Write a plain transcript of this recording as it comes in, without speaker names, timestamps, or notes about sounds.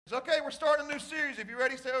Okay, we're starting a new series. If you're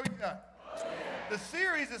ready, say, oh, yeah. The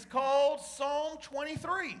series is called Psalm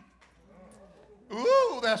 23.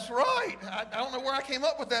 Ooh, that's right. I don't know where I came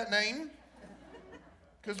up with that name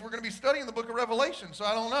because we're going to be studying the book of Revelation, so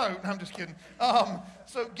I don't know. I'm just kidding.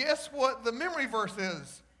 So guess what the memory verse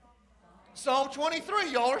is? Psalm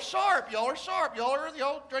 23. Y'all are sharp. Y'all are sharp.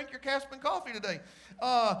 Y'all drank your Caspian coffee today.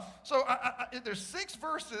 There's 6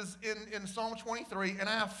 verses in Psalm 23, and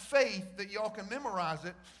I have faith that y'all can memorize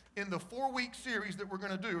it in the 4-week series that we're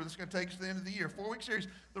going to do. It's going to take us to the end of the year. 4-week series.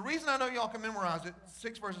 The reason I know y'all can memorize it,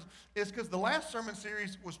 6 verses, is because the last sermon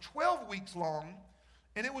series was 12 weeks long,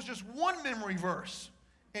 and it was just one memory verse.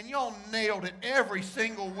 And y'all nailed it every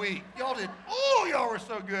single week. Y'all were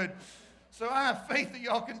so good. So I have faith that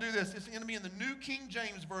y'all can do this. It's going to be in the New King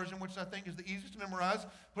James Version, which I think is the easiest to memorize.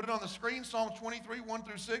 Put it on the screen, Psalm 23, 1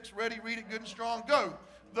 through 6. Ready, read it good and strong. Go.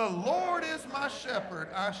 The Lord is my shepherd,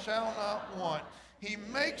 I shall not want. He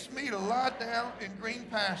makes me to lie down in green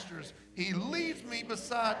pastures. He leads me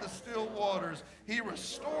beside the still waters. He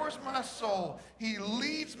restores my soul. He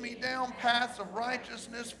leads me down paths of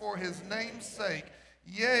righteousness for his name's sake.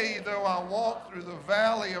 Yea, though I walk through the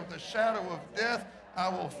valley of the shadow of death, I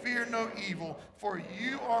will fear no evil, for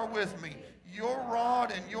you are with me. Your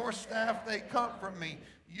rod and your staff, they comfort me.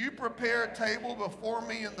 You prepare a table before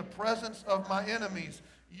me in the presence of my enemies.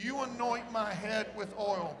 You anoint my head with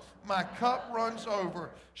oil. My cup runs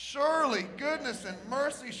over. Surely goodness and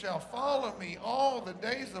mercy shall follow me all the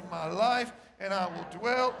days of my life, and I will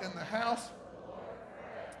dwell in the house.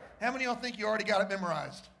 How many of y'all think you already got it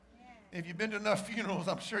memorized? If you've been to enough funerals,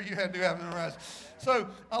 I'm sure you had to have it memorized. So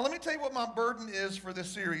let me tell you what my burden is for this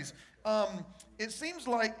series. It seems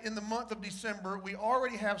like in the month of December, we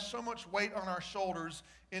already have so much weight on our shoulders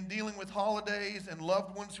in dealing with holidays and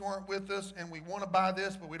loved ones who aren't with us, and we want to buy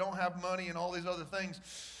this, but we don't have money and all these other things.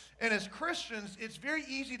 And as Christians, it's very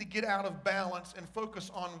easy to get out of balance and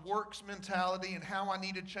focus on works mentality and how I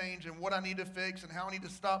need to change and what I need to fix and how I need to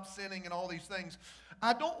stop sinning and all these things.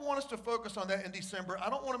 I don't want us to focus on that in December. I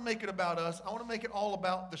don't want to make it about us. I want to make it all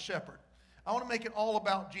about the shepherd. I want to make it all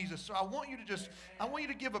about Jesus. So I want you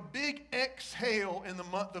to give a big exhale in the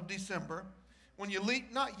month of December. When you leave,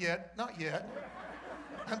 not yet.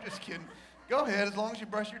 I'm just kidding. Go ahead, as long as you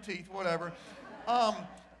brush your teeth, whatever.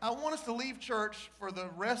 I want us to leave church for the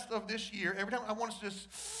rest of this year. Every time I want us to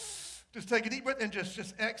just take a deep breath and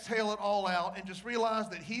just exhale it all out and just realize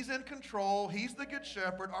that he's in control. He's the good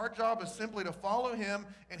shepherd. Our job is simply to follow him,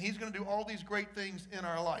 and he's going to do all these great things in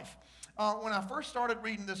our life. When I first started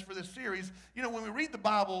reading this for this series, when we read the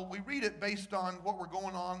Bible, we read it based on what we're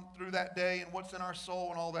going on through that day and what's in our soul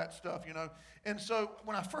and all that stuff, And so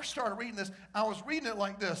when I first started reading this, I was reading it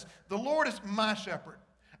like this. The Lord is my shepherd.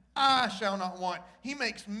 I shall not want. He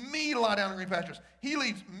makes me lie down in green pastures. He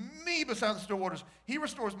leads me beside the still waters. He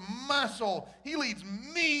restores my soul. He leads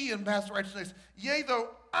me in paths of righteousness. Yea, though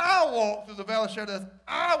I walk through the valley of shadow of death,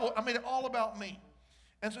 I made it all about me.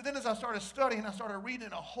 And so then as I started studying, I started reading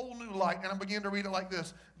in a whole new light, and I began to read it like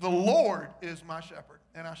this. The Lord is my shepherd,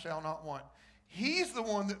 and I shall not want. He's the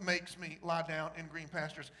one that makes me lie down in green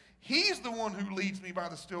pastures. He's the one who leads me by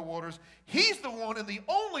the still waters. He's the one and the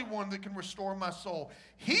only one that can restore my soul.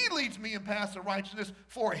 He leads me in paths of righteousness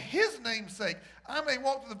for his name's sake. I may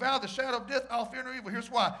walk through the valley of the shadow of death, I'll fear no evil.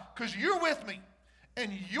 Here's why. Because you're with me.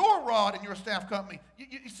 And your rod and your staff comfort me.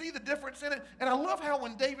 You see the difference in it? And I love how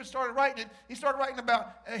when David started writing it, he started writing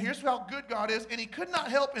about, here's how good God is. And he could not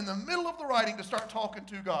help in the middle of the writing to start talking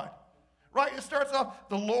to God. Right? It starts off,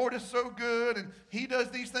 the Lord is so good, and he does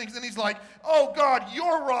these things. And he's like, oh, God,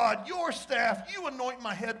 your rod, your staff, you anoint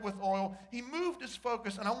my head with oil. He moved his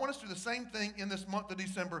focus, and I want us to do the same thing in this month of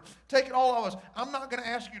December. Take it all of us. I'm not going to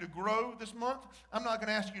ask you to grow this month. I'm not going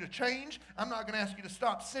to ask you to change. I'm not going to ask you to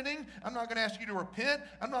stop sinning. I'm not going to ask you to repent.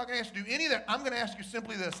 I'm not going to ask you to do any of that. I'm going to ask you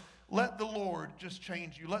simply this. Let the Lord just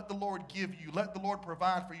change you. Let the Lord give you. Let the Lord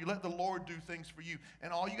provide for you. Let the Lord do things for you.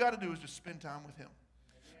 And all you got to do is just spend time with him.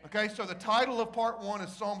 Okay, so the title of part 1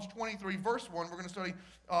 is Psalms 23, verse 1. We're going to study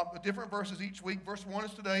different verses each week. Verse 1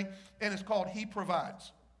 is today, and it's called He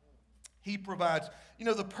Provides. He provides.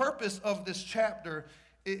 The purpose of this chapter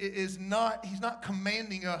is not, he's not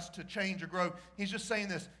commanding us to change or grow. He's just saying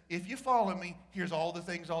this, if you follow me, here's all the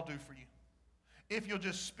things I'll do for you. If you'll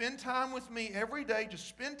just spend time with me every day, just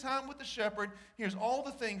spend time with the shepherd, here's all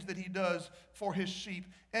the things that he does for his sheep.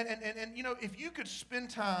 And if you could spend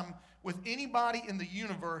time with anybody in the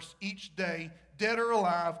universe each day, dead or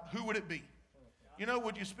alive, who would it be? You know,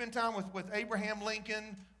 would you spend time with Abraham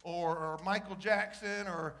Lincoln or Michael Jackson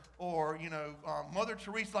or Mother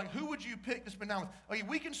Teresa? Like, who would you pick to spend time with? Okay,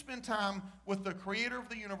 we can spend time with the creator of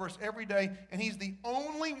the universe every day, and he's the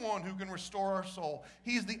only one who can restore our soul.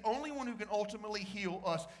 He's the only one who can ultimately heal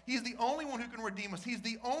us. He's the only one who can redeem us. He's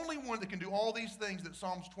the only one that can do all these things that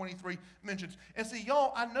Psalms 23 mentions. And see,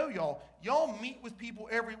 y'all, I know y'all meet with people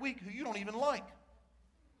every week who you don't even like.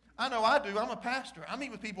 I know I do. I'm a pastor. I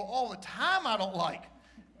meet with people all the time I don't like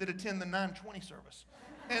that attend the 9:20 service.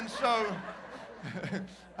 And so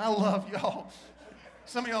I love y'all.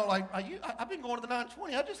 Some of y'all are like, I've been going to the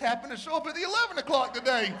 9:20. I just happened to show up at the 11 o'clock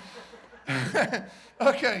today.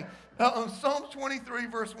 Okay. Psalms 23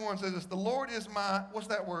 verse 1 says this. The Lord is my, what's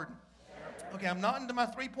that word? Okay, I'm not into my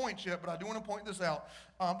 3 points yet, but I do want to point this out.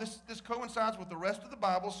 This coincides with the rest of the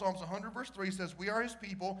Bible. Psalms 100 verse 3 says, we are his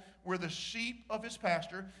people. We're the sheep of his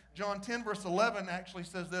pasture. John 10 verse 11 actually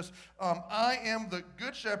says this. I am the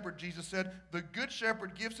good shepherd, Jesus said. The good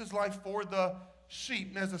shepherd gives his life for the sheep.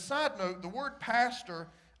 And as a side note, the word pastor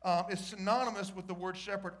is synonymous with the word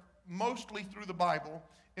shepherd mostly through the Bible,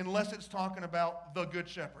 unless it's talking about the good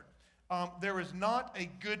shepherd. There is not a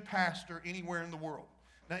good pastor anywhere in the world.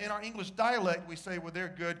 Now, in our English dialect, we say, well,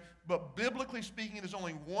 they're good, but biblically speaking, there's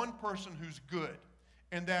only one person who's good,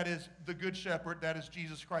 and that is the good shepherd, that is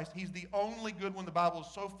Jesus Christ. He's the only good one. The Bible is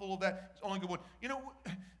so full of that. It's the only good one. You know,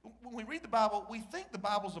 when we read the Bible, we think the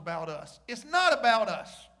Bible's about us. It's not about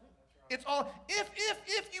us. It's all,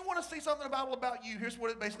 if you want to see something in the Bible about you, here's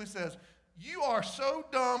what it basically says. You are so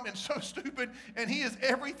dumb and so stupid, and he is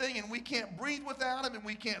everything, and we can't breathe without him, and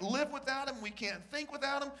we can't live without him, we can't think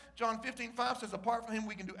without him. John 15:5 says, apart from him,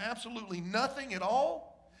 we can do absolutely nothing at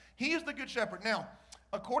all. He is the good shepherd. Now,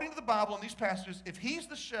 according to the Bible in these passages, if he's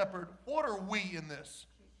the shepherd, what are we in this?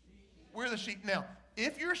 We're the sheep. Now,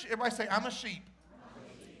 if you're, everybody say, I'm a sheep.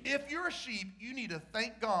 If you're a sheep, you need to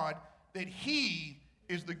thank God that he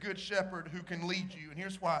is the good shepherd who can lead you. And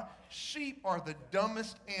here's why. Sheep are the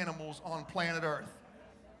dumbest animals on planet Earth.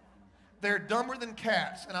 They're dumber than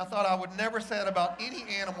cats, and I thought I would never say that about any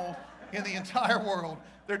animal in the entire world.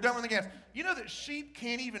 They're dumber than cats. You know that sheep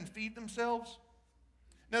can't even feed themselves?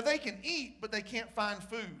 Now, they can eat, but they can't find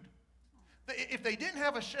food. If they didn't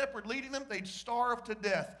have a shepherd leading them, they'd starve to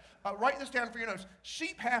death. Write this down for your notes.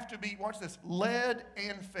 Sheep have to be, watch this, led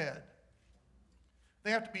and fed. They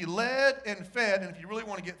have to be led and fed, and if you really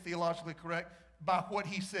want to get theologically correct, by what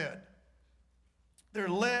he said. They're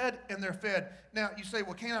led and they're fed. Now, you say,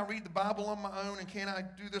 well, can't I read the Bible on my own, and can't I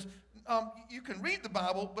do this? You can read the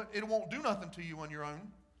Bible, but it won't do nothing to you on your own.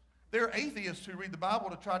 There are atheists who read the Bible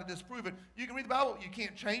to try to disprove it. You can read the Bible, you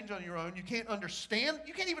can't change on your own. You can't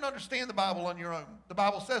even understand the Bible on your own. The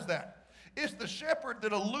Bible says that. It's the shepherd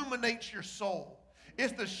that illuminates your soul.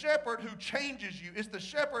 It's the shepherd who changes you. It's the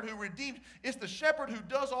shepherd who redeems. It's the shepherd who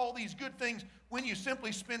does all these good things when you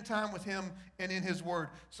simply spend time with him and in his word.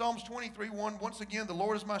 Psalms 23:1, once again, the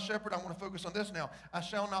Lord is my shepherd. I want to focus on this now. I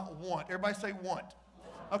shall not want. Everybody say want.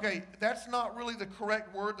 Okay, that's not really the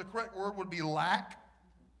correct word. The correct word would be lack.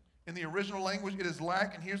 In the original language, it is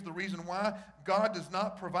lack, and here's the reason why. God does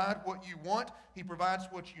not provide what you want. He provides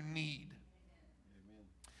what you need.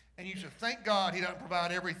 And you should thank God he doesn't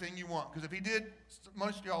provide everything you want. Because if he did,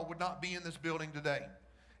 most of y'all would not be in this building today.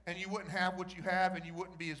 And you wouldn't have what you have, and you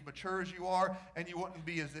wouldn't be as mature as you are, and you wouldn't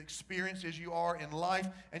be as experienced as you are in life,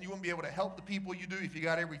 and you wouldn't be able to help the people you do if you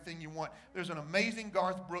got everything you want. There's an amazing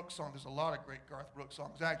Garth Brooks song. There's a lot of great Garth Brooks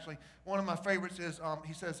songs, actually. One of my favorites is,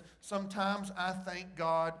 he says, sometimes I thank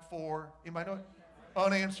God for, anybody know it?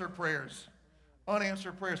 Unanswered prayers.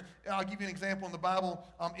 Unanswered prayers. I'll give you an example in the Bible.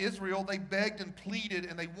 Israel, they begged and pleaded,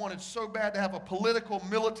 and they wanted so bad to have a political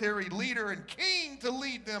military leader and king to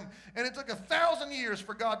lead them. And it took 1,000 years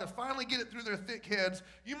for God to finally get it through their thick heads.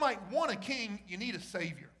 You might want a king, you need a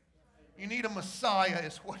savior. You need a Messiah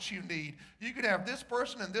is what you need. You could have this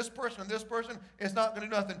person and this person and this person. It's not going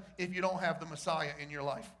to do nothing if you don't have the Messiah in your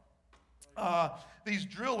life. These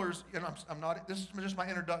drillers, and I'm not, this is just my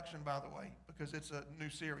introduction, by the way, because it's a new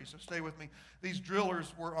series, so stay with me. These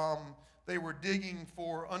drillers were, they were digging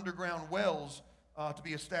for underground wells to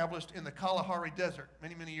be established in the Kalahari Desert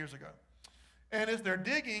many, many years ago. And as they're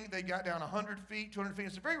digging, they got down 100 feet, 200 feet.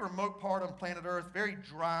 It's a very remote part on planet Earth, very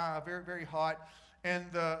dry, very, very hot. And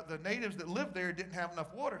the natives that lived there didn't have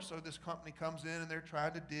enough water, so this company comes in and they're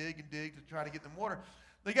trying to dig and dig to try to get them water.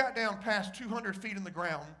 They got down past 200 feet in the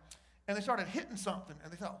ground, and they started hitting something.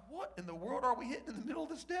 And they thought, what in the world are we hitting in the middle of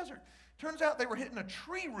this desert? Turns out they were hitting a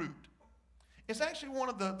tree root. It's actually one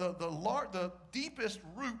of the deepest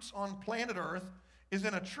roots on planet Earth is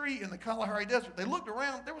in a tree in the Kalahari Desert. They looked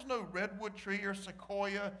around. There was no redwood tree or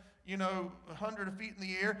sequoia 100 feet in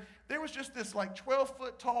the air. There was just this like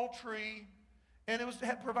 12-foot tall tree, and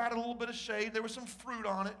had provided a little bit of shade. There was some fruit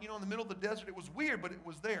on it, in the middle of the desert. It was weird, but it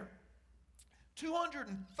was there.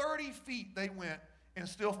 230 feet they went and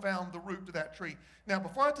still found the root to that tree. Now,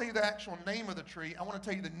 before I tell you the actual name of the tree, I want to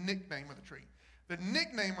tell you the nickname of the tree. The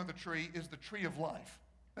nickname of the tree is the Tree of Life.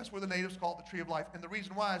 That's where the natives call it the Tree of Life. And the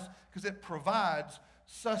reason why is because it provides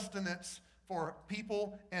sustenance for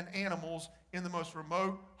people and animals in the most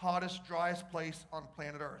remote, hottest, driest place on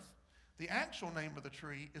planet Earth. The actual name of the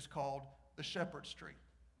tree is called the Shepherd's Tree,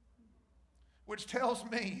 which tells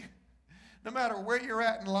me no matter where you're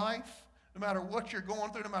at in life, no matter what you're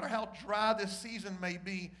going through, no matter how dry this season may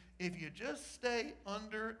be, if you just stay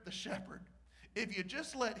under the shepherd, if you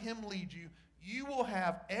just let him lead you, you will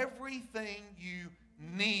have everything you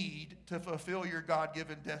need to fulfill your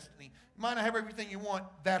God-given destiny. You might not have everything you want.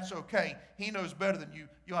 That's okay. He knows better than you.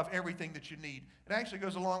 You'll have everything that you need. It actually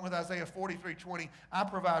goes along with Isaiah 43:20. I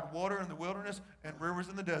provide water in the wilderness and rivers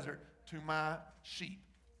in the desert to my sheep.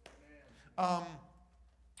 One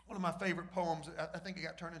of my favorite poems, I think it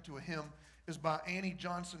got turned into a hymn, is by Annie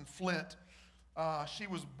Johnson Flint. She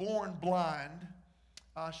was born blind.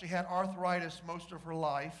 She had arthritis most of her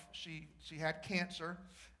life. She had cancer,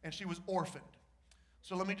 and she was orphaned.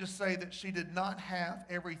 So let me just say that she did not have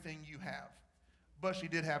everything you have, but she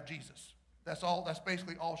did have Jesus. That's all. That's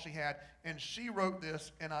basically all she had. And she wrote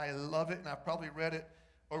this, and I love it, and I've probably read it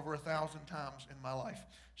over 1,000 times in my life.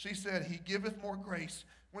 She said, "He giveth more grace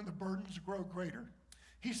when the burdens grow greater.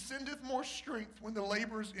 He sendeth more strength when the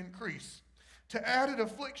labors increase. To added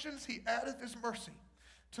afflictions, he addeth his mercy.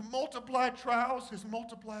 To multiplied trials, his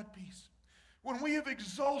multiplied peace. When we have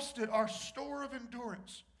exhausted our store of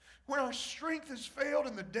endurance, when our strength has failed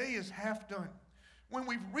and the day is half done, when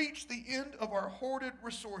we've reached the end of our hoarded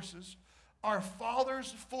resources, our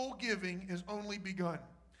Father's full giving is only begun.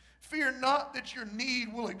 Fear not that your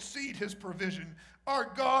need will exceed his provision. Our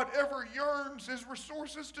God ever yearns his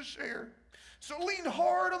resources to share. So lean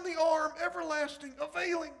hard on the arm everlasting,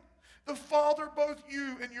 availing. The Father both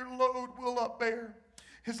you and your load will upbear.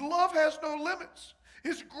 His love has no limits.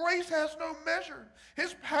 His grace has no measure.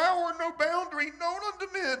 His power no boundary known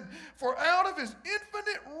unto men. For out of his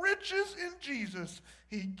infinite riches in Jesus,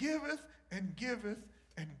 he giveth and giveth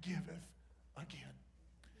and giveth again."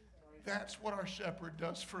 That's what our shepherd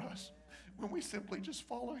does for us when we simply just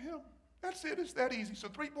follow him. That's it. It's that easy. So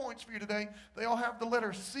 3 points for you today. They all have the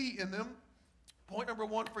letter C in them. Point number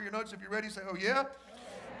 1 for your notes, if you're ready, say, "Oh, yeah?"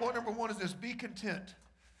 Point number 1 is this: be content.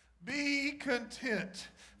 Be content.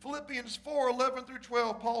 Philippians 4:11 through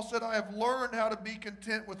 12, Paul said, "I have learned how to be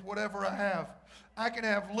content with whatever I have. I can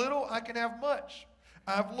have little, I can have much.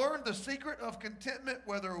 I've learned the secret of contentment,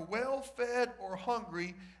 whether well-fed or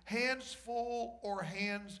hungry, hands full or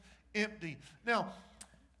hands empty." Now,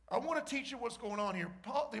 I want to teach you what's going on here.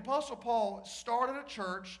 The Apostle Paul started a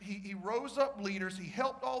church. He rose up leaders. He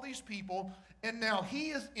helped all these people. And now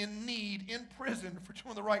he is in need, in prison for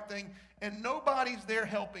doing the right thing, and nobody's there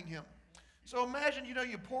helping him. So imagine,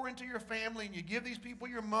 you pour into your family and you give these people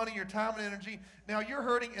your money, your time and energy. Now you're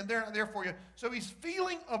hurting and they're not there for you. So he's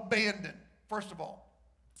feeling abandoned, first of all.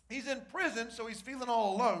 He's in prison, so he's feeling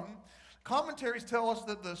all alone. Commentaries tell us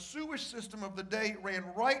that the sewage system of the day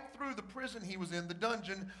ran right through the prison he was in, the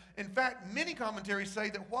dungeon. In fact, many commentaries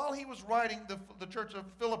say that while he was writing the church of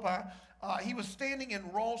Philippi, he was standing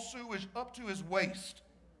in raw sewage up to his waist.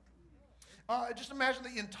 Just imagine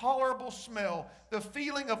the intolerable smell, the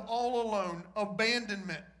feeling of all alone,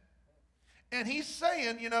 abandonment. And he's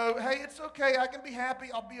saying, hey, it's okay, I can be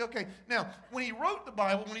happy, I'll be okay. Now, when he wrote the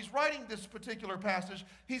Bible, when he's writing this particular passage,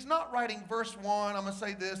 he's not writing verse 1, I'm going to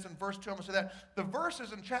say this, and verse 2, I'm going to say that. The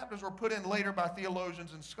verses and chapters were put in later by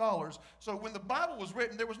theologians and scholars. So when the Bible was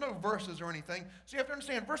written, there was no verses or anything. So you have to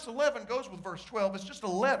understand, verse 11 goes with verse 12. It's just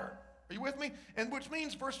a letter. Are you with me? And which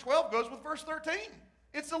means verse 12 goes with verse 13.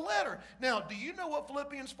 It's a letter. Now, do you know what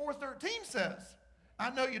Philippians 4:13 says? I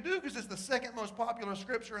know you do, because it's the second most popular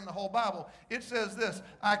scripture in the whole Bible. It says this: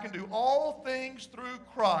 "I can do all things through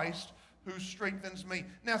Christ who strengthens me."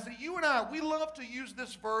 Now, see, you and I, we love to use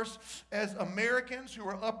this verse as Americans who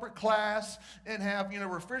are upper class and have,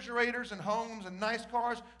 refrigerators and homes and nice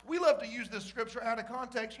cars. We love to use this scripture out of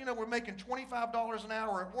context. We're making $25 an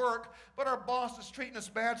hour at work, but our boss is treating us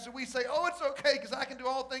bad, so we say, "Oh, it's okay, because I can do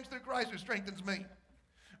all things through Christ who strengthens me."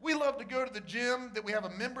 We love to go to the gym that we have a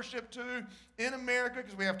membership to in America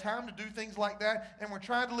because we have time to do things like that, and we're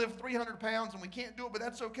trying to live 300 pounds and we can't do it, but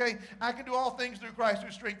that's okay. I can do all things through Christ who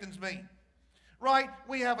strengthens me. right?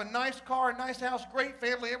 We have a nice car, a nice house, great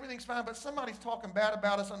family, everything's fine, but somebody's talking bad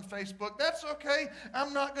about us on Facebook. That's okay.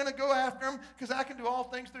 I'm not going to go after them because I can do all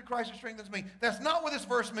things through Christ who strengthens me. That's not what this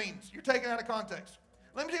verse means. You're taking it out of context.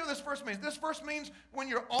 Let me tell you what this verse means. This verse means when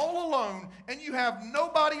you're all alone and you have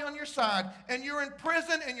nobody on your side and you're in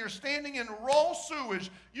prison and you're standing in raw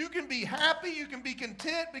sewage, you can be happy, you can be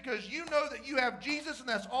content because you know that you have Jesus and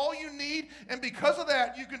that's all you need. And because of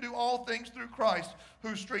that, you can do all things through Christ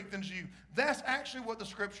who strengthens you. That's actually what the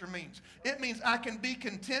scripture means. It means I can be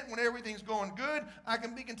content when everything's going good. I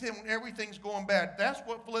can be content when everything's going bad. That's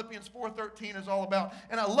what Philippians 4:13 is all about.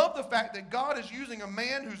 And I love the fact that God is using a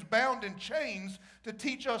man who's bound in chains to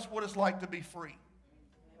teach us what it's like to be free.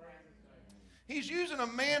 He's using a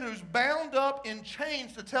man who's bound up in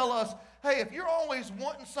chains to tell us, hey, if you're always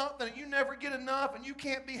wanting something and you never get enough and you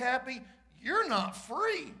can't be happy, you're not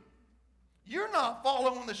free. You're not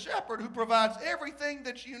following the shepherd who provides everything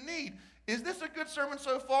that you need. Is this a good sermon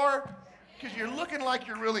so far? Because you're looking like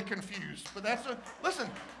you're really confused. But listen,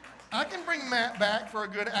 I can bring Matt back for a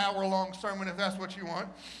good hour-long sermon if that's what you want.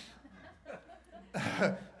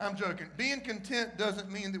 I'm joking. Being content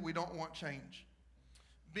doesn't mean that we don't want change.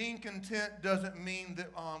 Being content doesn't mean that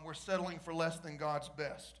we're settling for less than God's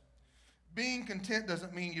best. Being content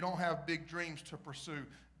doesn't mean you don't have big dreams to pursue.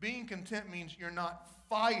 Being content means you're not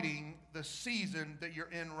fighting the season that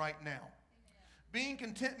you're in right now. Being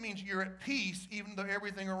content means you're at peace even though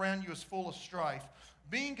everything around you is full of strife.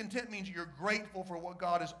 Being content means you're grateful for what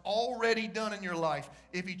God has already done in your life.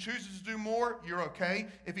 If he chooses to do more, you're okay.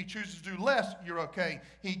 If he chooses to do less, you're okay.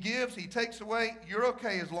 He gives, he takes away, you're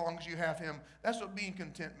okay as long as you have him. That's what being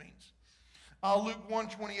content means. Luke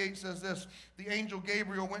 1:28 says this, the angel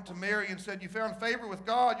Gabriel went to Mary and said, you found favor with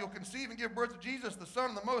God, you'll conceive and give birth to Jesus, the Son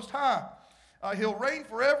of the Most High. He'll reign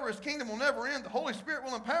forever, his kingdom will never end. The Holy Spirit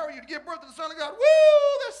will empower you to give birth to the Son of God.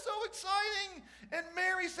 Woo, that's so exciting. And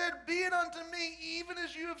Mary said, be it unto me, even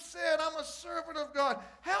as you have said, I'm a servant of God.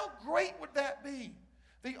 How great would that be?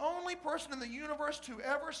 The only person in the universe to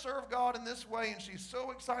ever serve God in this way, and she's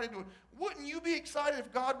so excited to it. Wouldn't you be excited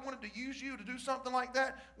if God wanted to use you to do something like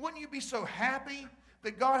that? Wouldn't you be so happy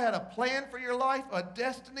that God had a plan for your life, a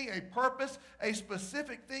destiny, a purpose, a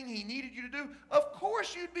specific thing he needed you to do? Of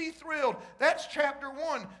course you'd be thrilled. That's chapter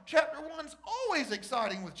 1. Chapter 1's always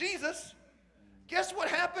exciting with Jesus. Guess what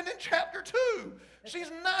happened in chapter 2?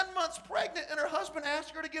 She's 9 months pregnant and her husband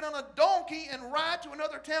asked her to get on a donkey and ride to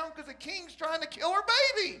another town because the king's trying to kill her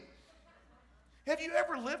baby. Have you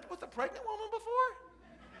ever lived with a pregnant woman before?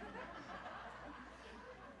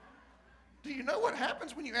 Do you know what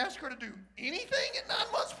happens when you ask her to do anything at 9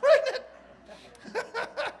 months pregnant?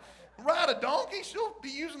 Ride a donkey? She'll be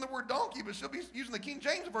using the word donkey, but she'll be using the King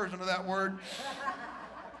James version of that word.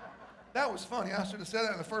 That was funny. I should have said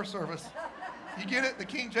that in the first service. You get it? The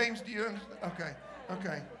King James, do you understand?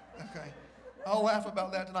 Okay. I'll laugh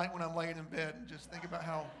about that tonight when I'm laying in bed and just think about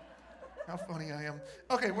how funny I am.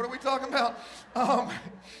 Okay, what are we talking about? I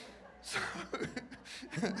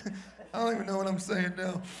don't even know what I'm saying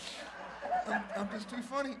now. I'm just too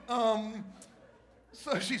funny.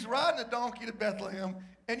 So she's riding a donkey to Bethlehem,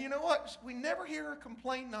 and you know what? We never hear her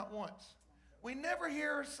complain, not once. We never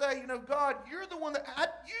hear her say, God, you're the one that,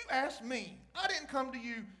 you asked me. I didn't come to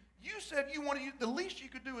you. You said you wanted, the least you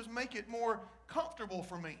could do is make it more comfortable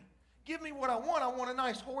for me. Give me what I want. I want a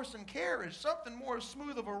nice horse and carriage, something more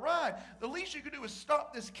smooth of a ride. The least you could do is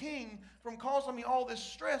stop this king from causing me all this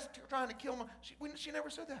stress, trying to kill me. She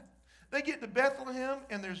never said that. They get to Bethlehem,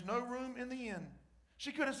 and there's no room in the inn.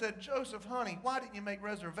 She could have said, Joseph, honey, why didn't you make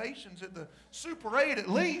reservations at the Super 8 at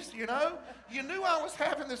least, You knew I was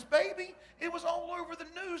having this baby. It was all over the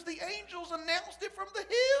news. The angels announced it from the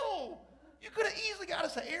hill. You could have easily got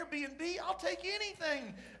us an Airbnb. I'll take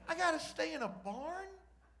anything. I got to stay in a barn.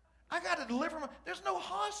 I got to deliver my, there's no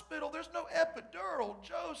hospital. There's no epidural.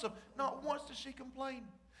 Joseph, not once did she complain.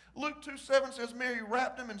 Luke 2:7 says Mary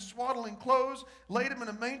wrapped him in swaddling clothes, laid him in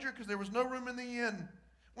a manger because there was no room in the inn.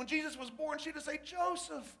 When Jesus was born, she'd have said,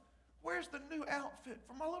 Joseph, where's the new outfit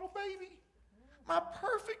for my little baby? My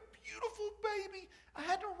perfect, beautiful baby. I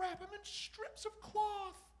had to wrap him in strips of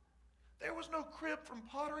cloth. There was no crib from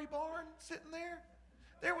Pottery Barn sitting there.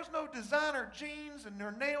 There was no designer jeans and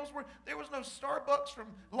her nails were, there was no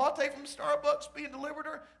latte from Starbucks being delivered to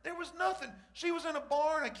her. There was nothing. She was in a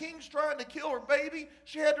barn, a king's trying to kill her baby.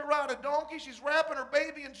 She had to ride a donkey. She's wrapping her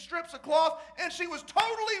baby in strips of cloth, and she was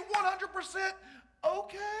totally 100%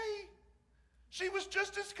 okay. She was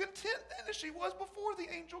just as content then as she was before the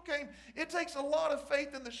angel came. It takes a lot of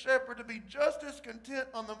faith in the shepherd to be just as content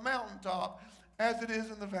on the mountaintop as it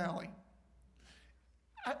is in the valley.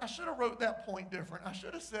 I should have wrote that point different. I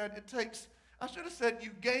should have said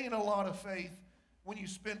you gain a lot of faith when you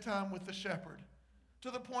spend time with the shepherd,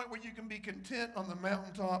 to the point where you can be content on the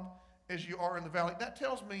mountaintop as you are in the valley. That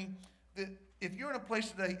tells me that if you're in a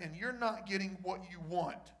place today and you're not getting what you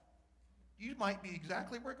want, you might be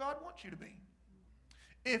exactly where God wants you to be.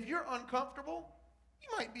 If you're uncomfortable, you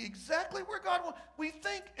might be exactly where God wants. We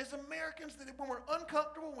think as Americans that when we're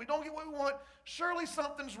uncomfortable and we don't get what we want, surely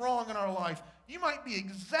something's wrong in our life. You might be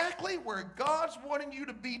exactly where God's wanting you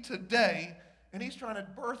to be today, and he's trying to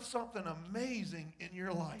birth something amazing in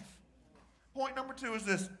your life. Point number 2 is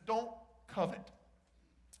this: don't covet.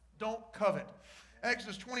 Don't covet.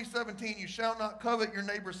 Exodus 20:17, you shall not covet your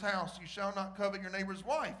neighbor's house. You shall not covet your neighbor's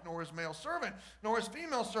wife, nor his male servant, nor his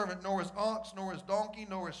female servant, nor his ox, nor his donkey,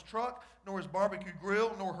 nor his truck, nor his barbecue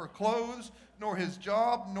grill, nor her clothes, nor his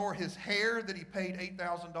job, nor his hair that he paid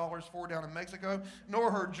 $8,000 for down in Mexico,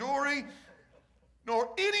 nor her jewelry,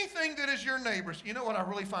 nor anything that is your neighbor's. You know what I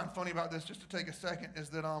really find funny about this, just to take a second, is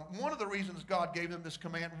that one of the reasons God gave them this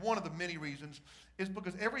command, one of the many reasons, is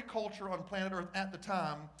because every culture on planet Earth at the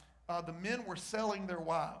time, the men were selling their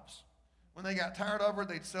wives. When they got tired of her,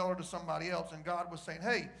 they'd sell her to somebody else. And God was saying,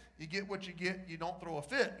 hey, you get what you get, you don't throw a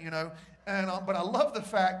fit, you know. And but I love the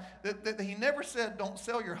fact that he never said, don't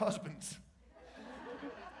sell your husbands.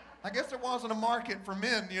 I guess there wasn't a market for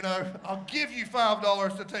men, you know. I'll give you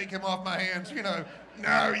 $5 to take him off my hands, you know.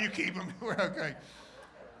 No, you keep him. We're okay.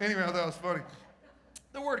 Anyway, that was funny.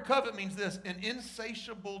 The word covet means this: an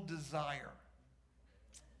insatiable desire.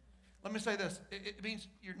 Let me say this. It means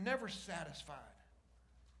you're never satisfied.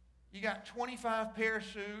 You got 25 pair of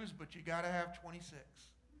shoes, but you got to have 26.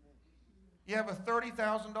 You have a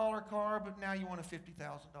 $30,000 car, but now you want a $50,000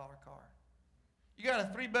 car. You got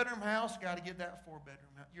a 3-bedroom house, got to get that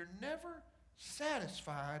 4-bedroom house. You're never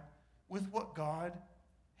satisfied with what God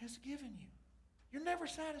has given you. You're never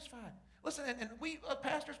satisfied. Listen, and we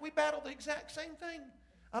pastors, we battle the exact same thing.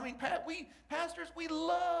 I mean, pastors, we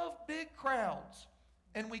love big crowds.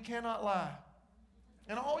 And we cannot lie.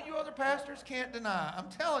 And all you other pastors can't deny. I'm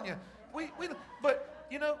telling you. But,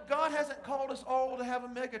 you know, God hasn't called us all to have a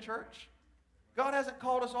mega church. God hasn't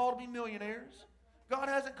called us all to be millionaires. God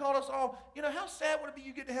hasn't called us all. You know, how sad would it be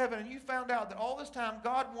you get to heaven and you found out that all this time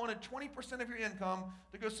God wanted 20% of your income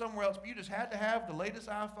to go somewhere else, but you just had to have the latest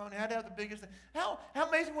iPhone, had to have the biggest thing. How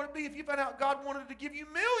amazing would it be if you found out God wanted to give you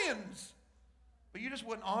millions, but you just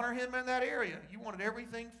wouldn't honor him in that area? You wanted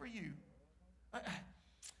everything for you.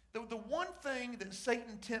 The one thing that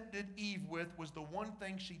Satan tempted Eve with was the one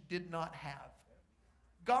thing she did not have.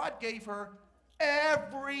 God gave her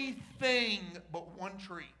everything but one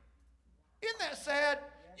tree. Isn't that sad?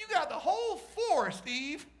 You got the whole forest,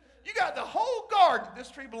 Eve. You got the whole garden.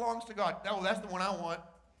 This tree belongs to God. Oh, that's the one I want.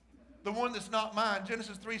 The one that's not mine.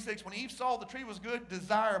 Genesis 3:6, when Eve saw the tree was good,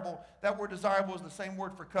 desirable. That word desirable is the same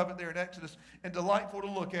word for covet there in Exodus. And delightful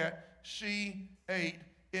to look at, she ate.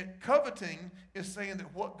 Coveting is saying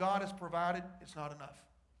that what God has provided, it's not enough.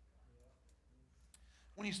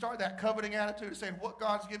 When you start that coveting attitude, saying what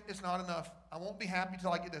God's given, it's not enough. I won't be happy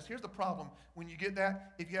till I get this. Here's the problem. When you get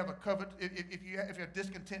that, if you have a if you have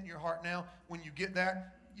discontent in your heart now, when you get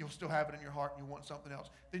that, you'll still have it in your heart and you want something else.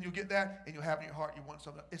 Then you'll get that and you'll have it in your heart and you want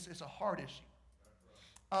something else. It's a heart issue.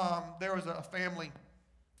 There was a family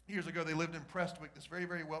years ago. They lived in Prestwick, this very,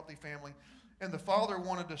 very wealthy family. And the father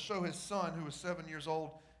wanted to show his son, who was 7 years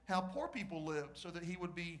old, how poor people lived so that he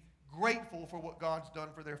would be grateful for what God's done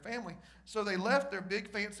for their family. So they left their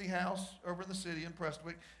big fancy house over in the city in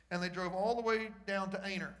Prestwick, and they drove all the way down to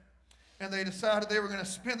Aner. And they decided they were going to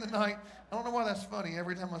spend the night. I don't know why that's funny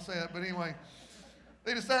every time I say it, but anyway.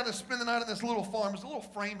 They decided to spend the night in this little farm. It's a little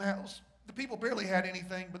frame house. The people barely had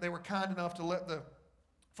anything, but they were kind enough to let the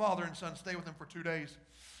father and son stay with them for 2 days.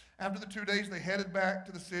 After the 2 days, they headed back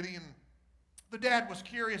to the city, and the dad was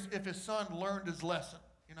curious if his son learned his lesson,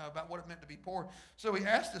 you know, about what it meant to be poor. So he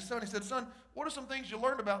asked his son, he said, son, what are some things you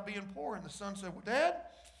learned about being poor? And the son said, well, Dad,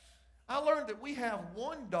 I learned that we have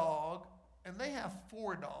one dog and they have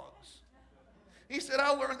 4 dogs. He said,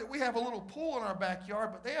 I learned that we have a little pool in our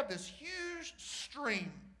backyard, but they have this huge stream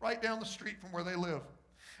right down the street from where they live.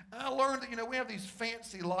 I learned that, you know, we have these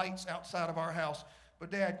fancy lights outside of our house,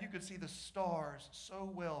 but Dad, you could see the stars so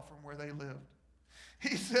well from where they lived.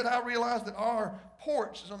 He said, I realized that our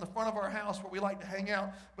porch is on the front of our house where we like to hang out,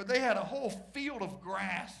 but they had a whole field of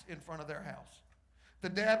grass in front of their house. The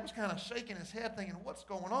dad was kind of shaking his head thinking, what's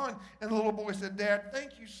going on? And the little boy said, Dad,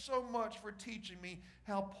 thank you so much for teaching me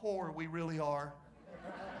how poor we really are.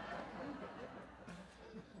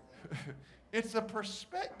 It's a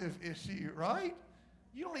perspective issue, right?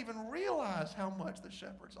 You don't even realize how much the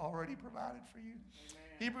shepherd's already provided for you.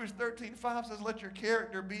 Hebrews 13:5 says, let your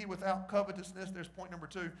character be without covetousness. There's point number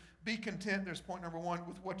 2. Be content. There's point number 1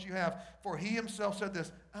 with what you have. For he himself said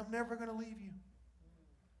this, I'm never going to leave you.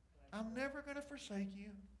 I'm never going to forsake you.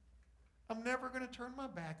 I'm never going to turn my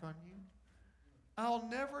back on you. I'll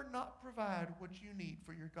never not provide what you need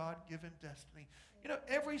for your God-given destiny. You know,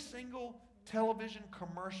 every single television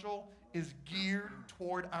commercial is geared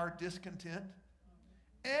toward our discontent.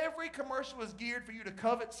 Every commercial is geared for you to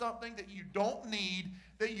covet something that you don't need,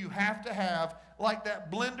 that you have to have, like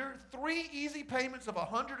that blender, 3 easy payments of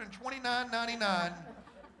 $129.99.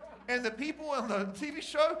 And the people on the TV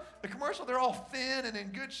show, the commercial, they're all thin and in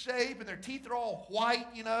good shape, and their teeth are all white,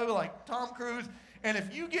 you know, like Tom Cruise. And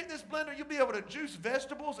if you get this blender, you'll be able to juice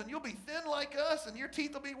vegetables, and you'll be thin like us, and your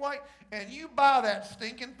teeth will be white. And you buy that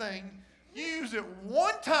stinking thing, you use it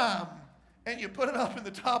one time, and you put it up in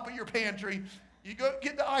the top of your pantry. You go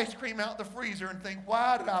get the ice cream out the freezer and think,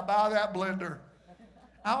 why did I buy that blender?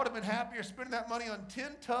 I would have been happier spending that money on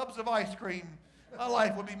 10 tubs of ice cream. My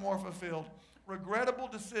life would be more fulfilled. Regrettable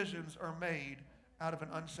decisions are made out of an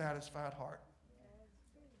unsatisfied heart.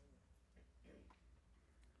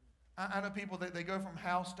 I know people that they go from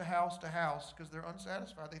house to house to house because they're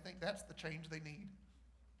unsatisfied. They think that's the change they need.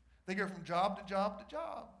 They go from job to job to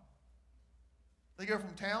job. They go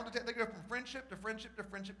from town to town. They go from friendship to friendship to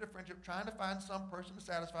friendship to friendship, trying to find some person to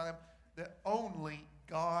satisfy them that only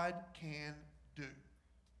God can do.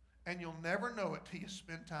 And you'll never know it till you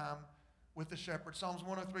spend time with the shepherd. Psalms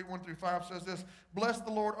 103, 1-5 says this, bless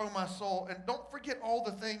the Lord, O my soul, and don't forget all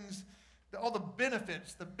the things, all the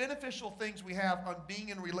benefits, the beneficial things we have on being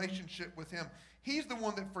in relationship with him. He's the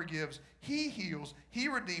one that forgives. He heals. He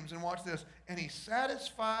redeems. And watch this. And he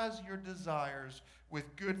satisfies your desires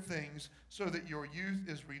with good things so that your youth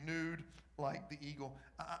is renewed like the eagle.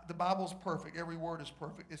 The Bible's perfect. Every word is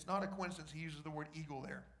perfect. It's not a coincidence he uses the word eagle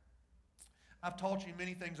there. I've taught you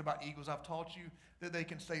many things about eagles. I've taught you that they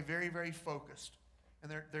can stay very, very focused,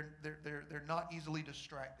 and they're not easily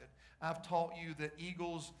distracted. I've taught you that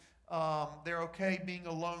eagles, they're okay being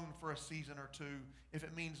alone for a season or two if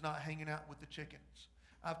it means not hanging out with the chickens.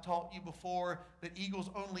 I've taught you before that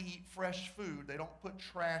eagles only eat fresh food. They don't put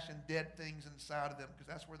trash and dead things inside of them because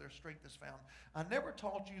that's where their strength is found. I never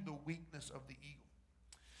taught you the weakness of the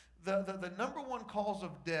eagle. The number one cause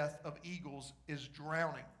of death of eagles is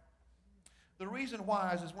drowning. The reason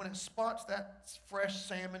why is when it spots that fresh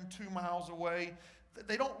salmon 2 miles away,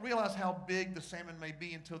 they don't realize how big the salmon may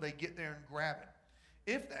be until they get there and grab it.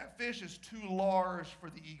 If that fish is too large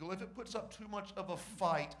for the eagle, if it puts up too much of a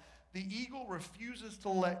fight, the eagle refuses to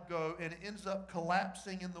let go and ends up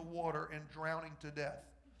collapsing in the water and drowning to death.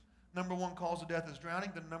 Number one cause of death is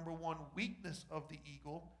drowning. The number one weakness of the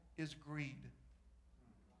eagle is greed.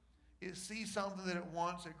 It sees something that it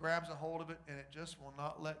wants, it grabs a hold of it, and it just will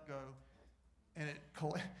not let go. And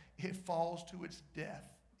it falls to its death.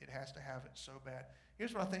 It has to have it so bad.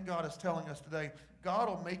 Here's what I think God is telling us today. God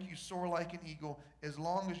will make you soar like an eagle as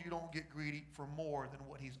long as you don't get greedy for more than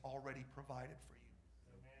what he's already provided for you.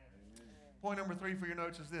 Amen. Point number 3 for your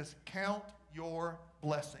notes is this. Count your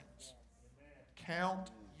blessings. Count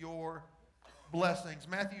your blessings.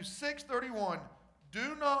 Matthew 6:31.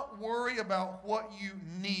 Do not worry about what you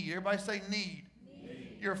need. Everybody say need.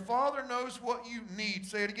 Your Father knows what you need.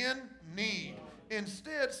 Say it again. Need.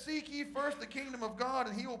 Instead, seek ye first the kingdom of God,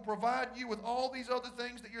 and he will provide you with all these other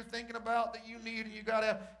things that you're thinking about that you need and you got to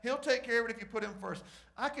have. He'll take care of it if you put him first.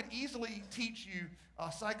 I can easily teach you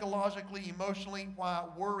psychologically, emotionally, why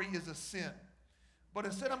worry is a sin. But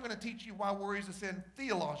instead, I'm going to teach you why worry is a sin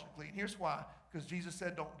theologically. And here's why. Because Jesus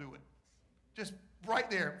said don't do it. Just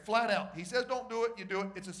right there, flat out. He says don't do it, you do it,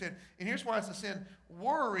 it's a sin. And here's why it's a sin.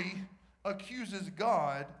 Worry accuses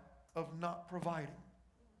God of not providing.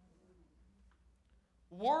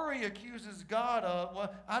 Worry accuses God of,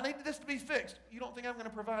 well, I need this to be fixed. You don't think I'm going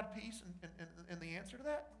to provide peace and the answer to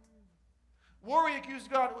that? Worry accuses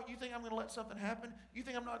God, well, you think I'm going to let something happen? You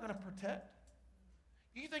think I'm not going to protect?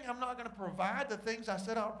 You think I'm not going to provide the things I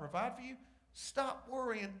said I'll provide for you? Stop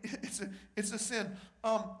worrying. It's a sin.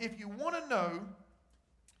 If you want to know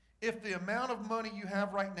if the amount of money you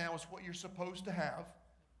have right now is what you're supposed to have,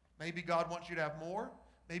 maybe God wants you to have more.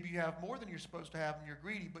 Maybe you have more than you're supposed to have and you're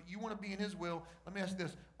greedy, but you want to be in his will. Let me ask you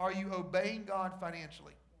this. Are you obeying God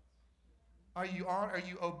financially? Are you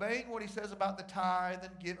obeying what he says about the tithe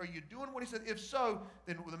and give? Are you doing what he says? If so,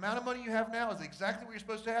 then the amount of money you have now is exactly what you're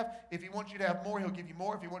supposed to have. If he wants you to have more, he'll give you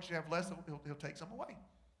more. If he wants you to have less, he'll take some away.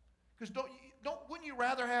 Because wouldn't you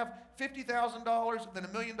rather have $50,000 than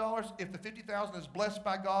 $1 million if the $50,000 is blessed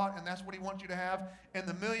by God and that's what he wants you to have, and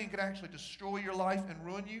the $1 million could actually destroy your life and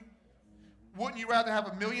ruin you? Wouldn't you rather have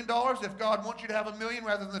 $1 million if God wants you to have $1 million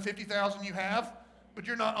rather than the $50,000 you have? but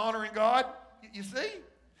you're not honoring God. You see?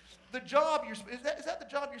 The job, is that the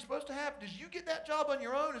job you're supposed to have? Did you get that job on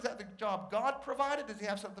your own? Is that the job God provided? Does he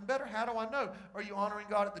have something better? How do I know? Are you honoring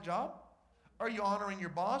God at the job? Are you honoring your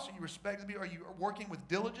boss? Are you respecting the people? Are you working with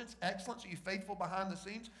diligence, excellence? Are you faithful behind the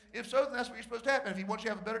scenes? If so, then that's what you're supposed to have. And if he wants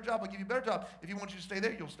you to have a better job, I'll give you a better job. If he wants you to stay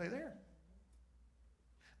there, you'll stay there.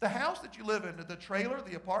 The house that you live in, the trailer,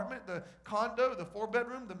 the apartment, the condo, the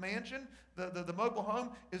 4-bedroom, the mansion, the mobile home,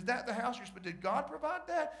 is that the house you're supposed to? Did God provide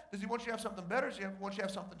that? Does he want you to have something better? Does he want you to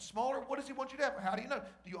have something smaller? What does he want you to have? How do you know?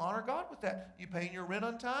 Do you honor God with that? Are you paying your rent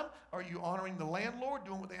on time? Are you honoring the landlord,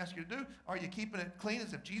 doing what they ask you to do? Are you keeping it clean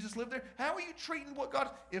as if Jesus lived there? How are you treating what God?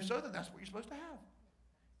 If so, then that's what you're supposed to have.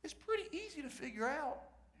 It's pretty easy to figure out.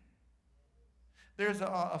 There's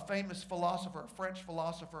a famous philosopher, a French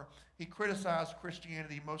philosopher. He criticized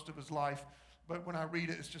Christianity most of his life, but when I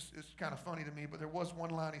read it, it's kind of funny to me. But there was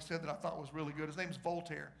one line he said that I thought was really good. His name's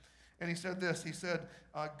Voltaire, and he said this. He said,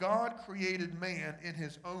 God created man in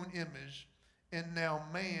his own image, and now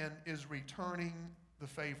man is returning the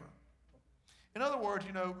favor. In other words,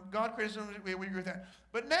 God created us, we agree with that.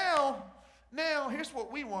 But now, here's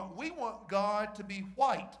what we want. We want God to be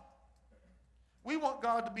white. We want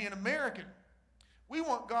God to be an American. We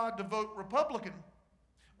want God to vote Republican.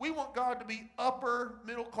 We want God to be upper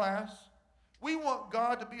middle class. We want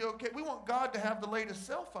God to be okay. We want God to have the latest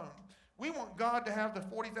cell phone. We want God to have the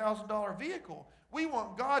 $40,000 vehicle. We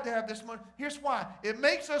want God to have this money. Here's why. It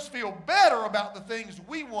makes us feel better about the things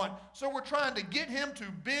we want, so we're trying to get him to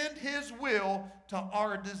bend his will to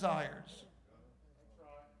our desires.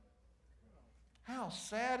 How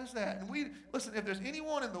sad is that? And listen, if there's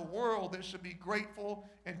anyone in the world that should be grateful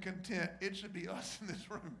and content, it should be us in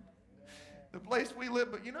this room. The place we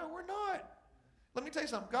live, but we're not. Let me tell you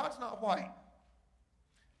something. God's not white.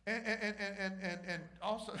 And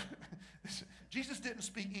also, Jesus didn't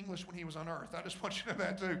speak English when he was on earth. I just want you to know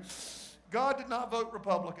that too. God did not vote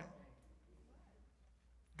Republican.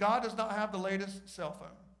 God does not have the latest cell phone.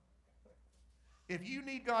 If you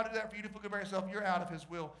need God to do that for you to feel good about yourself, you're out of his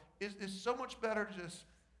will. It's so much better to just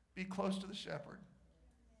be close to the shepherd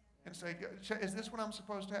and say, is this what I'm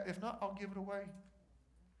supposed to have? If not, I'll give it away.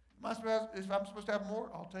 If I'm supposed to have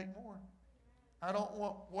more, I'll take more. I don't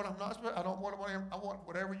want what I'm not supposed to. I don't want what I want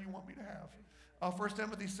whatever you want me to have. 1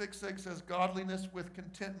 Timothy 6:6 says, godliness with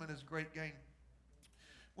contentment is great gain.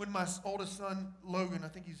 When my oldest son, Logan, I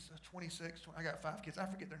think he's 26, I got 5 kids. I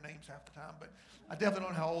forget their names half the time, but I definitely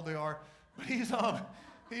don't know how old they are. But he's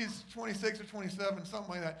 26 or 27, something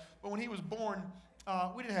like that. But when he was born,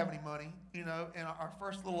 we didn't have any money, and our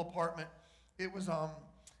first little apartment, it was,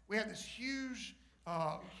 we had this huge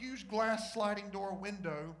glass sliding door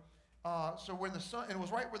window. So when the sun, and it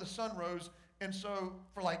was right where the sun rose, and so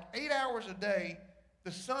for like 8 hours a day,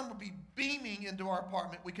 the sun would be beaming into our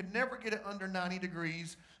apartment. We could never get it under 90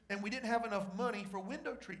 degrees, and we didn't have enough money for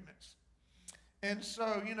window treatments. And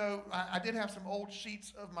so, I did have some old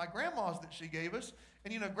sheets of my grandma's that she gave us.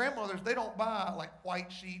 And, grandmothers, they don't buy like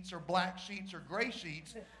white sheets or black sheets or gray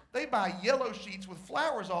sheets. They buy yellow sheets with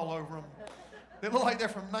flowers all over them. They look like they're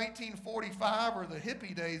from 1945 or the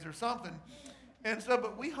hippie days or something. And so,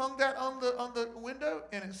 but we hung that on the window,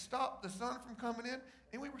 and it stopped the sun from coming in,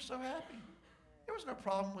 and we were so happy. There was no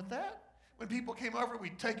problem with that. When people came over,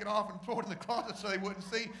 we'd take it off and throw it in the closet so they wouldn't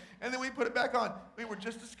see, and then we put it back on. We were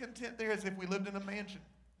just as content there as if we lived in a mansion.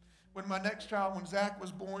 When my next child, when Zach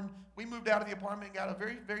was born, we moved out of the apartment and got a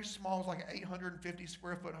very, very small, it was like an 850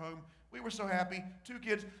 square foot home. We were so happy, 2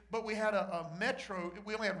 kids, but we had a Metro.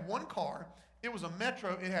 We only had 1 car. It was a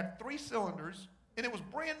Metro. It had 3 cylinders, and it was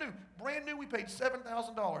brand new. Brand new, we paid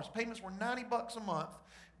 $7,000. Payments were $90 a month.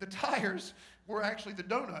 The tires were actually the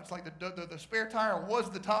donuts. Like the spare tire was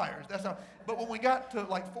the tires. That's how. But when we got to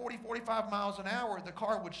like 40, 45 miles an hour, the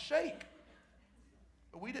car would shake.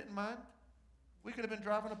 But we didn't mind. We could have been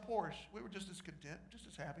driving a Porsche. We were just as content, just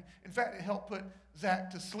as happy. In fact, it helped put Zach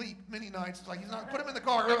to sleep many nights. It's like, he's not, put him in the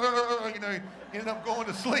car. He ended up going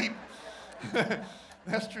to sleep.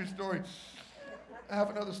 That's a true story. I have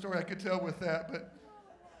another story I could tell with that, but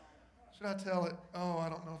should I tell it? Oh, I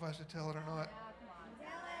don't know if I should tell it or not.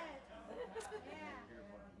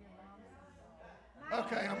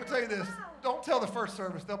 Okay, I'm going to tell you this. Don't tell the first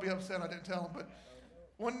service. They'll be upset I didn't tell them. But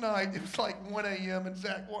one night, it was like 1 a.m. and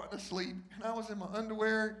Zach wanted to sleep. And I was in my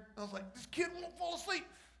underwear. I was like, this kid won't fall asleep.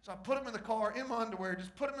 So I put him in the car in my underwear.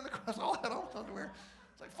 Just put him in the car. That's all I had on was underwear.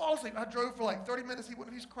 It's like, fall asleep. I drove for like 30 minutes.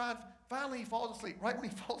 He's crying. Finally, he falls asleep. Right when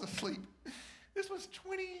he falls asleep. This was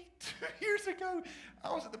 22 years ago.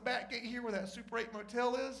 I was at the back gate here where that Super 8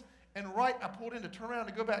 motel is. And I pulled in to turn around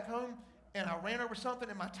to go back home. And I ran over something,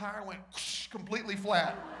 and my tire went completely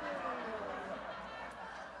flat.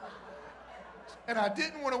 And I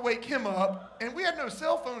didn't want to wake him up. And we had no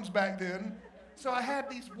cell phones back then. So I had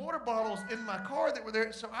these water bottles in my car that were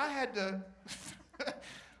there. So I had to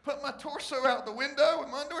put my torso out the window with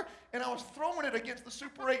my underwear. And I was throwing it against the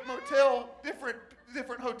Super 8 motel,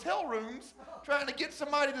 different hotel rooms, trying to get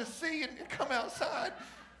somebody to see and come outside.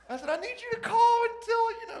 I said, I need you to call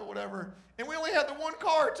until, whatever. And we only had the one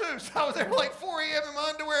car, too. So I was there like 4 a.m. in my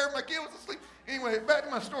underwear, and my kid was asleep. Anyway, back to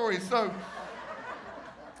my story. So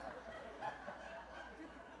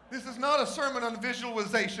this is not a sermon on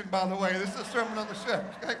visualization, by the way. This is a sermon on the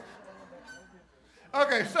shepherd.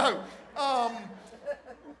 Okay, so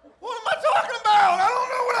what am I talking about? I don't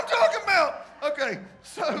know what I'm talking about. Okay,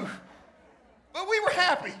 so, but we were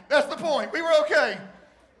happy. That's the point. We were okay.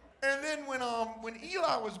 And then when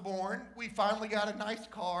Eli was born, we finally got a nice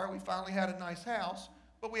car. We finally had a nice house,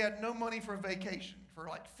 but we had no money for a vacation. For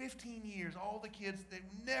like 15 years, all the kids, they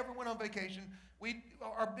never went on vacation.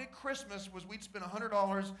 Our big Christmas was we'd spend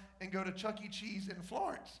 $100 and go to Chuck E. Cheese in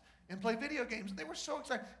Florence and play video games. And they were so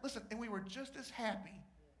excited. Listen, and we were just as happy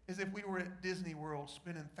as if we were at Disney World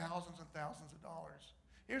spending thousands and thousands of dollars.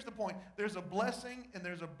 Here's the point. There's a blessing and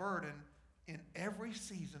there's a burden in every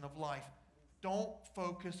season of life. Don't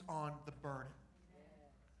focus on the burden.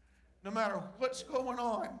 No matter what's going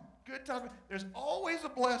on, good times, there's always a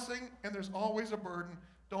blessing and there's always a burden.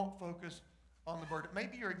 Don't focus on the burden.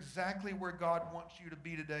 Maybe you're exactly where God wants you to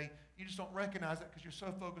be today. You just don't recognize it because you're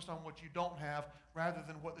so focused on what you don't have rather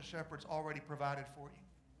than what the shepherd's already provided for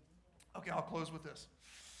you. Okay, I'll close with this.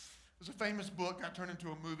 There's a famous book got turned into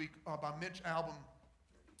a movie by Mitch Albom.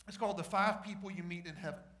 It's called The 5 People You Meet in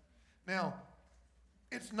Heaven. Now,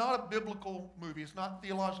 it's not a biblical movie. It's not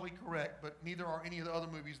theologically correct, but neither are any of the other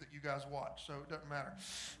movies that you guys watch, so it doesn't matter.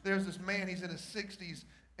 There's this man, he's in his 60s,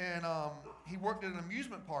 and he worked at an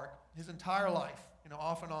amusement park his entire life,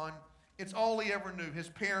 off and on. It's all he ever knew. His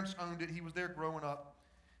parents owned it. He was there growing up.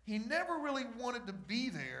 He never really wanted to be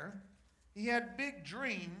there. He had big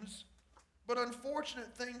dreams, but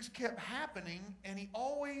unfortunate things kept happening, and he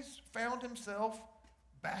always found himself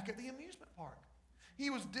back at the amusement park. He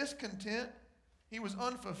was discontent. He was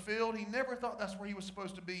unfulfilled. He never thought that's where he was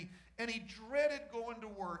supposed to be, and he dreaded going to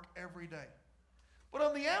work every day. But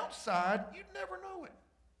on the outside, you'd never know it.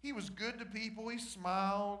 He was good to people. He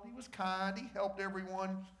smiled. He was kind. He helped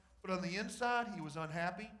everyone. But on the inside, he was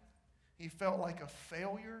unhappy. He felt like a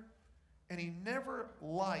failure, and he never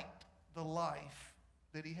liked the life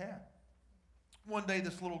that he had. One day,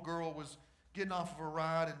 this little girl was getting off of a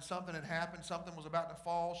ride, and something had happened. Something was about to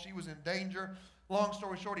fall. She was in danger. Long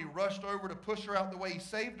story short, he rushed over to push her out the way. He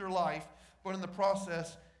saved her life, but in the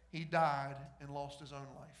process, he died and lost his own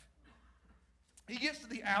life. He gets to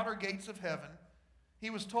the outer gates of heaven. He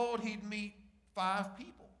was told he'd meet 5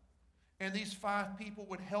 people, and these 5 people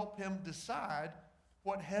would help him decide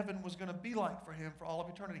what heaven was going to be like for him for all of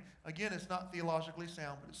eternity. Again, it's not theologically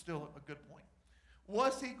sound, but it's still a good point.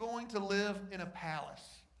 Was he going to live in a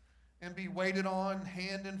palace and be waited on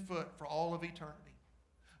hand and foot for all of eternity?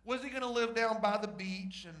 Was he going to live down by the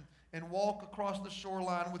beach and walk across the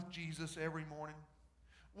shoreline with Jesus every morning?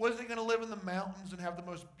 Was he going to live in the mountains and have the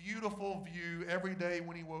most beautiful view every day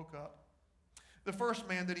when he woke up? The first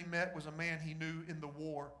man that he met was a man he knew in the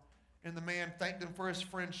war. And the man thanked him for his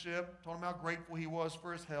friendship, told him how grateful he was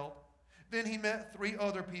for his help. Then he met 3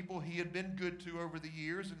 other people he had been good to over the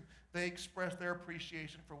years, and they expressed their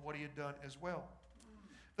appreciation for what he had done as well.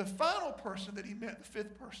 The final person that he met, the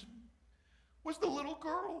 5th person, was the little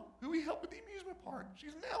girl who he helped at the amusement park.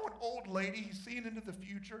 She's now an old lady. He's seeing into the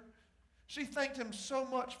future. She thanked him so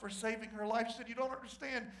much for saving her life. She said, "You don't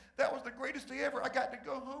understand. That was the greatest day ever. I got to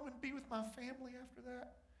go home and be with my family after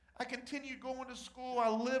that. I continued going to school. I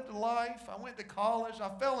lived life. I went to college. I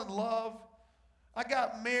fell in love. I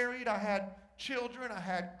got married. I had children. I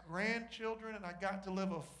had grandchildren. And I got to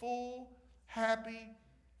live a full, happy,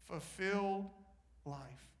 fulfilled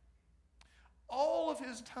life." All of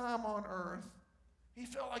his time on earth, he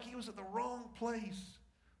felt like he was at the wrong place,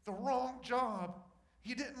 the wrong job.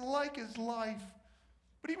 He didn't like his life,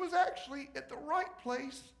 but he was actually at the right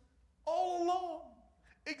place all along,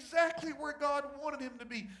 exactly where God wanted him to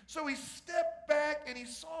be. So he stepped back and he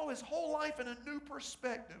saw his whole life in a new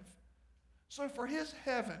perspective. So for his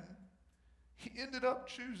heaven, he ended up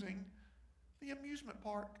choosing the amusement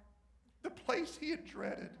park, the place he had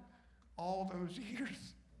dreaded all those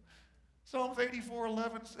years. Psalms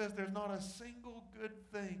 84:11 says there's not a single good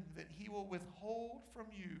thing that he will withhold from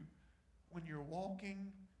you when you're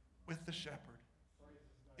walking with the shepherd.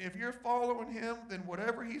 If you're following him, then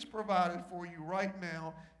whatever he's provided for you right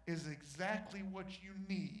now is exactly what you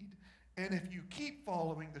need. And if you keep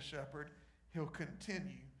following the shepherd, he'll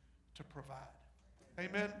continue to provide.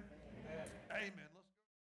 Amen? Amen.